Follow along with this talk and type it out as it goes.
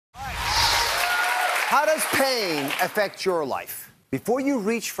How does pain affect your life? Before you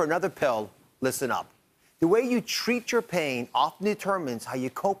reach for another pill, listen up. The way you treat your pain often determines how you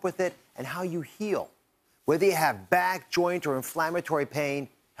cope with it and how you heal. Whether you have back, joint, or inflammatory pain,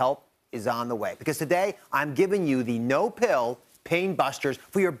 help is on the way. Because today, I'm giving you the no-pill pain busters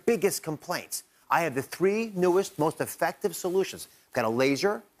for your biggest complaints. I have the 3 newest, most effective solutions. I've got a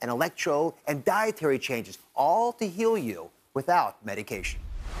laser, an electrode, and dietary changes, all to heal you without medication.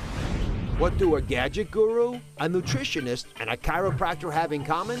 What do a gadget guru, a nutritionist, and a chiropractor have in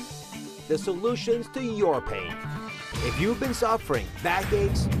common? The solutions to your pain. If you've been suffering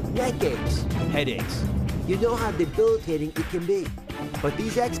backaches, neck aches, headaches, you know how debilitating it can be. But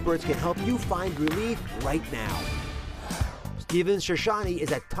these experts can help you find relief right now. Steven Shoshani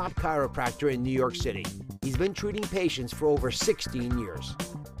is a top chiropractor in New York City. He's been treating patients for over 16 years.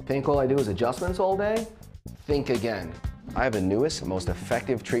 Think all I do is adjustments all day? Think again. I have the newest and most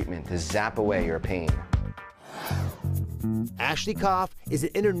effective treatment to zap away your pain. Ashley Koff is an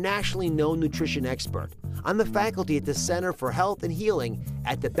internationally known nutrition expert on the faculty at the Center for Health and Healing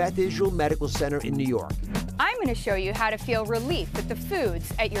at the Beth Israel Medical Center in New York. I'm going to show you how to feel relief with the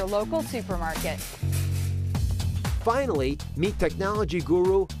foods at your local supermarket. Finally, meet technology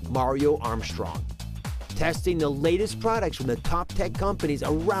guru Mario Armstrong, testing the latest products from the top tech companies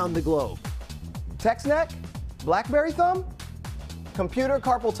around the globe. Text neck? BlackBerry thumb? Computer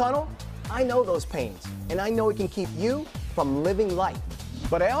carpal tunnel? I know those pains, and I know it can keep you from living life.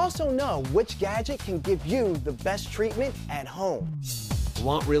 But I also know which gadget can give you the best treatment at home.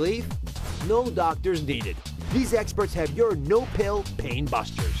 Want relief? No doctors needed. These experts have your no-pill pain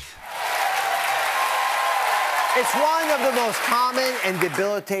busters. It's one of the most common and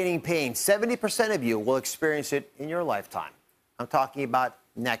debilitating pains. 70% of you will experience it in your lifetime. I'm talking about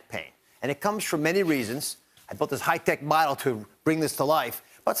neck pain. And it comes from many reasons. I built this high-tech model to bring this to life.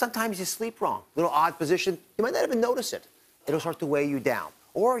 But sometimes you sleep wrong, little odd position. You might not even notice it. It'll start to weigh you down.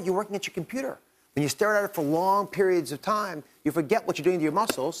 Or you're working at your computer. When you stare at it for long periods of time, you forget what you're doing to your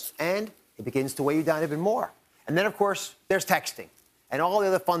muscles, and it begins to weigh you down even more. And then, of course, there's texting and all the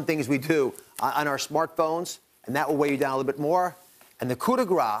other fun things we do on our smartphones, and that will weigh you down a little bit more. And the coup de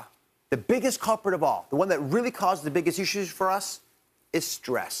grace, the biggest culprit of all, the one that really causes the biggest issues for us, is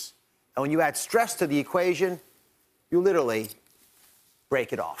stress. And when you add stress to the equation, you literally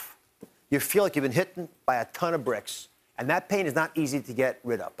break it off. You feel like you've been hit by a ton of bricks, and that pain is not easy to get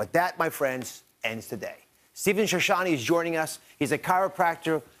rid of. But that, my friends, ends today. Steven Shoshani is joining us. He's a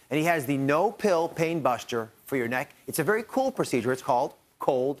chiropractor, and he has the no-pill pain buster for your neck. It's a very cool procedure. It's called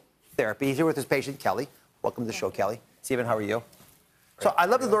cold therapy. He's here with his patient, Kelly. Welcome to the show, Kelly. Steven, how are you? So I'd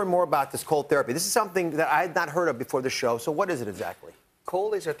love to learn more about this cold therapy. This is something that I had not heard of before the show. So what is it exactly?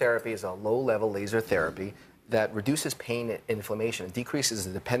 Cold laser therapy is a low-level laser therapy that reduces pain and inflammation and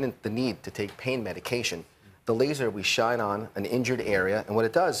decreases the need to take pain medication. The laser we shine on an injured area, and what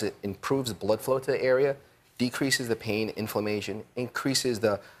it does, it improves blood flow to the area, decreases the pain, inflammation, increases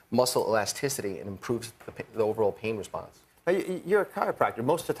the muscle elasticity, and improves the overall pain response. Now, you're a chiropractor.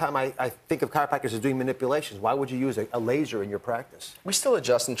 Most of the time, I think of chiropractors as doing manipulations. Why would you use a laser in your practice? We still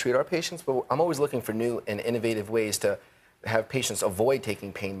adjust and treat our patients, but I'm always looking for new and innovative ways to have patients avoid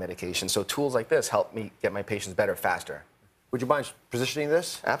taking pain medication. So tools like this help me get my patients better faster. Would you mind positioning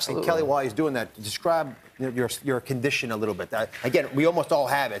this? Absolutely. And Kelly, while he's doing that, describe your condition a little bit. Again, we almost all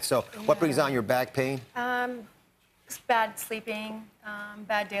have it. So what brings on your back pain? Bad sleeping,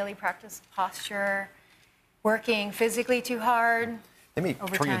 bad daily practice posture, working physically too hard. Let me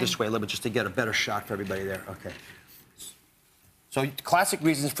turn you this way a little bit just to get a better shot for everybody there. Okay. So classic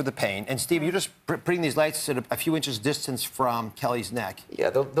reasons for the pain. And Steve, you're just putting these lights at a few inches distance from Kelly's neck. Yeah,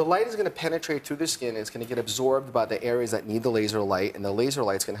 the light is going to penetrate through the skin. It's going to get absorbed by the areas that need the laser light. And the laser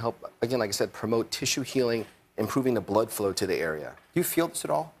light's going to help, again, like I said, promote tissue healing, improving the blood flow to the area. Do you feel this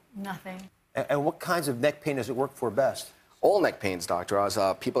at all? Nothing. And what kinds of neck pain does it work for best? All neck pains, Dr. Oz.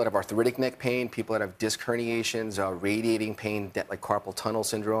 People that have arthritic neck pain, people that have disc herniations, radiating pain, like carpal tunnel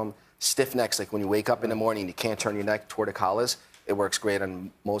syndrome, stiff necks, like when you wake up in the morning and you can't turn your neck torticollis. It works great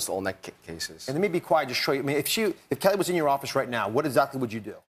on most all neck cases. And let me be quiet, just show you. I mean, if Kelly was in your office right now, what exactly would you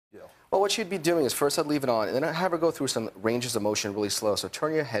do? Well, what she'd be doing is first I'd leave it on, and then I'd have her go through some ranges of motion really slow. So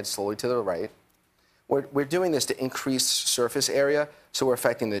turn your head slowly to the right. We're doing this to increase surface area, so we're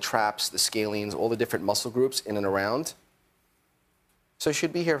affecting the traps, the scalenes, all the different muscle groups in and around. So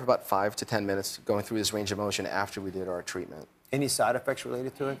she'd be here for about 5 to 10 minutes going through this range of motion after we did our treatment. Any side effects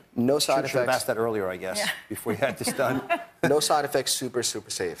related to it? No side effects. Should have asked that earlier, I guess, before you had this done. No side effects, super, super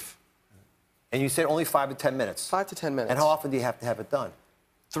safe. And you said only 5 to 10 minutes? 5 to 10 minutes. And how often do you have to have it done?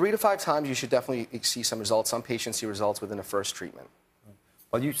 3 to 5 times, you should definitely see some results. Some patients see results within the first treatment.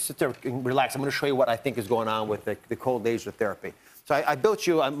 Well, you sit there and relax. I'm going to show you what I think is going on with the cold laser therapy. So I built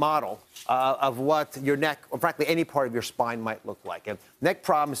you a model of what your neck, or frankly, any part of your spine might look like. And neck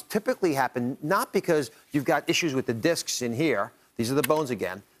problems typically happen not because you've got issues with the discs in here. These are the bones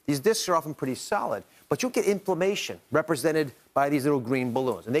again. These discs are often pretty solid, but you'll get inflammation represented by these little green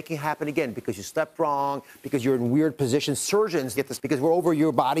balloons. And they can happen again because you slept wrong, because you're in weird positions. Surgeons get this because we're over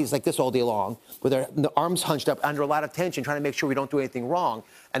your bodies like this all day long, with the arms hunched up under a lot of tension, trying to make sure we don't do anything wrong.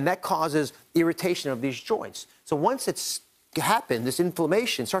 And that causes irritation of these joints. So once it's happened, this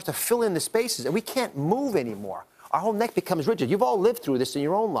inflammation starts to fill in the spaces, and we can't move anymore. Our whole neck becomes rigid. You've all lived through this in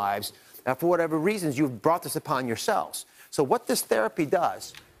your own lives. For whatever reasons, you've brought this upon yourselves. So what this therapy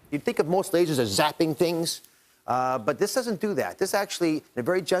does, you think of most lasers as zapping things, but this doesn't do that. This actually, in a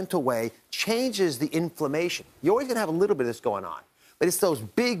very gentle way, changes the inflammation. You're always going to have a little bit of this going on, but it's those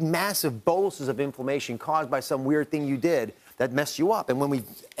big, massive boluses of inflammation caused by some weird thing you did that mess you up. And when we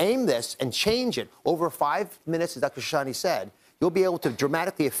aim this and change it over 5 minutes, as Dr. Shishani said, you'll be able to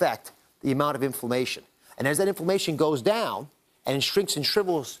dramatically affect the amount of inflammation. And as that inflammation goes down and shrinks and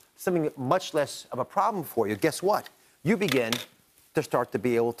shrivels something much less of a problem for you, guess what? You begin to start to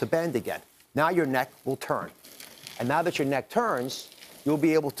be able to bend again. Now your neck will turn. And now that your neck turns, you'll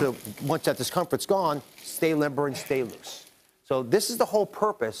be able to, once that discomfort's gone, stay limber and stay loose. So this is the whole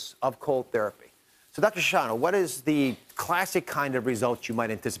purpose of cold therapy. So, Dr. Shishani, what is the classic kind of results you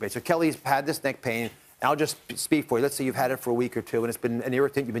might anticipate? So Kelly's had this neck pain, and I'll just speak for you. Let's say you've had it for a week or two, and it's been an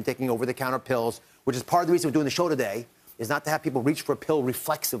irritant. You've been taking over-the-counter pills, which is part of the reason we're doing the show today, is not to have people reach for a pill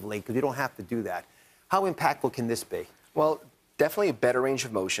reflexively, because you don't have to do that. How impactful can this be? Well, definitely a better range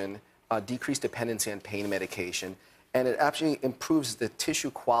of motion, decreased dependency on pain medication, and it actually improves the tissue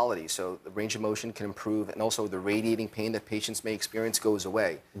quality. So the range of motion can improve, and also the radiating pain that patients may experience goes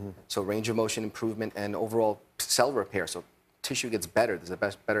away. So range of motion improvement and overall cell repair. So tissue gets better. There's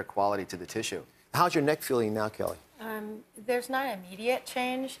a better quality to the tissue. How's your neck feeling now, Kelly? There's not immediate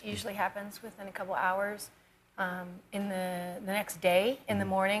change. It usually happens within a couple hours. In the next day, in the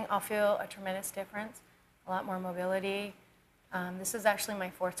morning, I'll feel a tremendous difference, a lot more mobility. This is actually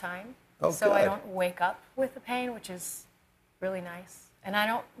my 4th time. Oh, so good. I don't wake up with the pain, which is really nice. And I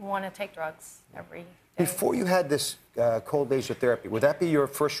don't want to take drugs every day. Before you had this cold laser therapy, would that be your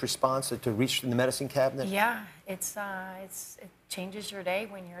first response to reach in the medicine cabinet? Yeah, it changes your day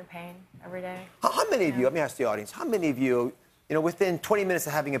when you're in pain every day. How many of you, let me ask the audience, how many of you, within 20 minutes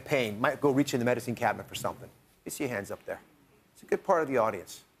of having a pain, might go reach in the medicine cabinet for something? You see your hands up there. It's a good part of the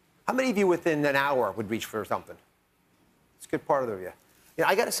audience. How many of you within an hour would reach for something? It's a good part of you.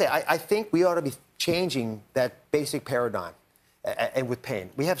 I got to say, I think we ought to be changing that basic paradigm and with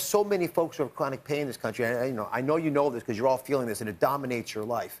pain. We have so many folks who have chronic pain in this country. I know you know this because you're all feeling this and it dominates your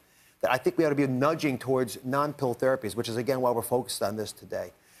life. That I think we ought to be nudging towards non-pill therapies, which is, again, why we're focused on this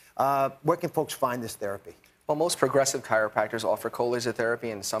today. Where can folks find this therapy? Well, most progressive chiropractors offer cold laser therapy,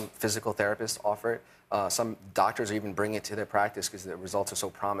 and some physical therapists offer it. Some doctors even bring it to their practice because the results are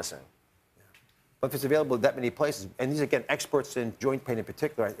so promising. But if it's available in that many places, and these, again, experts in joint pain in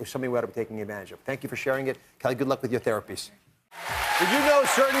particular, is something we ought to be taking advantage of. Thank you for sharing it. Kelly, good luck with your therapies. Did you know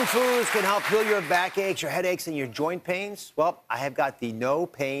certain foods can help heal your backaches, your headaches, and your joint pains? Well, I have got the No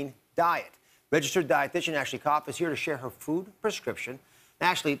Pain Diet. Registered dietitian Ashley Koff is here to share her food prescription.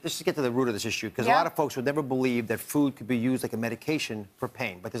 Ashley, let's just get to the root of this issue, because a lot of folks would never believe that food could be used like a medication for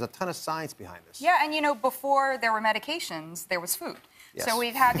pain, but there's a ton of science behind this. Yeah, and before there were medications, there was food. Yes. So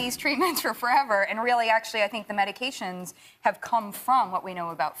we've had these treatments for forever, and really, actually, I think the medications have come from what we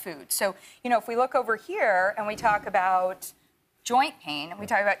know about food. So, if we look over here and we talk about joint pain, and we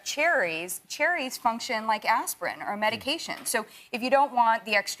talk about cherries function like aspirin or a medication. So if you don't want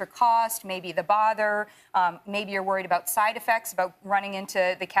the extra cost, maybe the bother, maybe you're worried about side effects, about running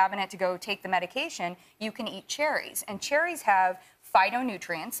into the cabinet to go take the medication, you can eat cherries. And cherries have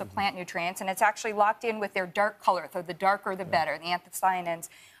phytonutrients, so plant nutrients, and it's actually locked in with their dark color, so the darker the better, the anthocyanins.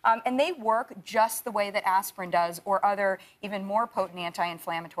 And they work just the way that aspirin does, or other even more potent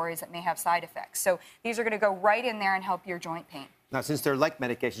anti-inflammatories that may have side effects. So these are going to go right in there and help your joint pain. Now, since they're like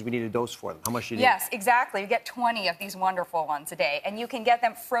medications, we need a dose for them. How much do you need? Yes, exactly. You get 20 of these wonderful ones a day. And you can get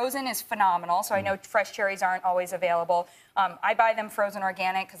them frozen is phenomenal. So I know fresh cherries aren't always available. I buy them frozen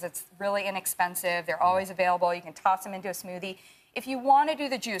organic because it's really inexpensive. They're always available. You can toss them into a smoothie. If you want to do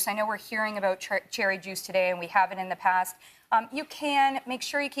the juice, I know we're hearing about cherry juice today, and we have it in the past. You can make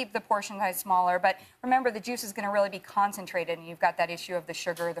sure you keep the portion size smaller, but remember the juice is going to really be concentrated, and you've got that issue of the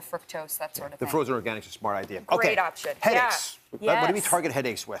sugar, the fructose, that sort of The thing. frozen organics is a smart idea. Great Okay. option. Headaches. Yeah. What do we Yes. target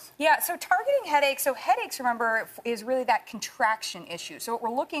headaches with? Yeah, so targeting headaches. So headaches, remember, is really that contraction issue. So what we're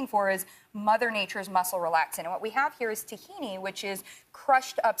looking for is Mother Nature's muscle relaxant. And what we have here is tahini, which is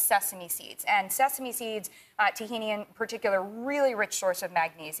crushed up sesame seeds. And sesame seeds, tahini in particular, really rich source of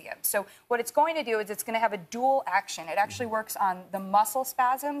magnesium. So what it's going to do is it's going to have a dual action. It actually works on the muscle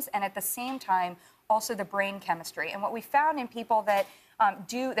spasms and at the same time also the brain chemistry. And what we found in people that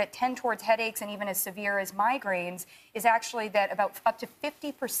that tend towards headaches and even as severe as migraines is actually that about up to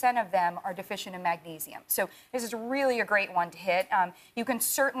 50% of them are deficient in magnesium. So this is really a great one to hit. You can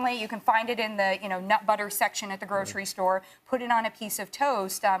find it in the nut butter section at the grocery store. Put it on a piece of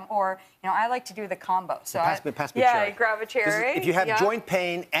toast, or I like to do the combo. So Pass me a cherry. yeah, you grab a This is- cherry. if you have yeah. joint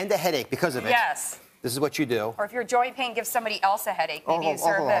pain and a headache because of it, Yes. this is what you do. Or if your joint pain gives somebody else a headache, maybe you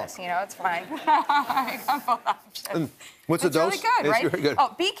serve this. It's fine. What's the It's dose? really good, It's right? very good.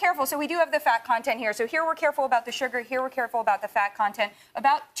 Oh, be careful. So we do have the fat content here. So here we're careful about the sugar. Here we're careful about the fat content.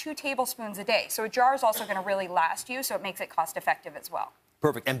 About 2 tablespoons a day. So a jar is also going to really last you, so it makes it cost effective as well.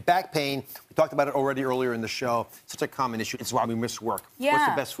 Perfect. And back pain, we talked about it already earlier in the show. Such a common issue. It's why we miss work. Yeah. What's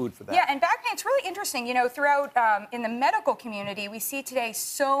the best food for that? Yeah, and back pain, it's really interesting. Throughout in the medical community, we see today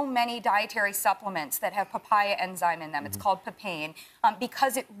so many dietary supplements that have papaya enzyme in them. It's called papain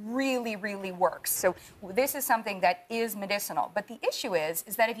because it really, really works. So this is something that is medicinal. But the issue is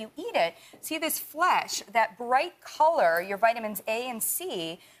that if you eat it, see this flesh, that bright color, your vitamins A and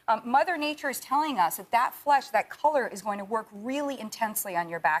C, Mother Nature is telling us that that flesh, that color, is going to work really intensely on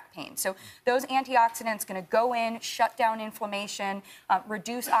your back pain. So those antioxidants going to go in, shut down inflammation,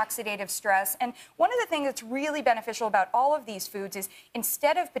 reduce oxidative stress. And one of the things that's really beneficial about all of these foods is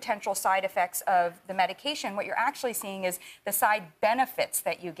instead of potential side effects of the medication, what you're actually seeing is the side benefits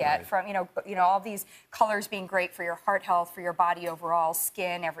that you get from all these colors being great for your heart health, for your body overall,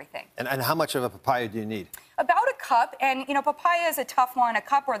 skin, everything. And how much of a papaya do you need? About a cup, and papaya is a tough one, a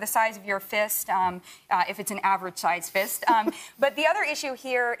cup or the size of your fist, if it's an average size fist. But the other issue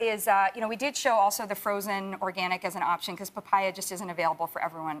here is, we did show also the frozen organic as an option because papaya just isn't available for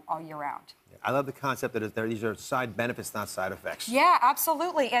everyone all year round. I love the concept that these are side benefits, not side effects. Yeah,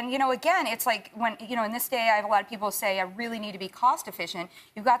 absolutely. And, again, it's like when, in this day, I have a lot of people say, I really need to be cost efficient.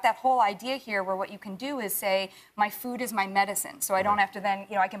 You've got that whole idea here where what you can do is say, my food is my medicine. So I don't have to then,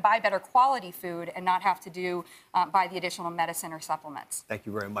 I can buy better quality food and not have to buy the additional medicine or supplements. Thank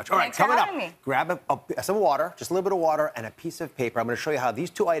you very much. All right, Thanks for coming up, having me. grab some water, just a little bit of water, and a piece of paper. I'm going to show you how these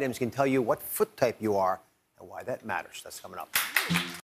 2 items can tell you what foot type you are and why that matters. That's coming up.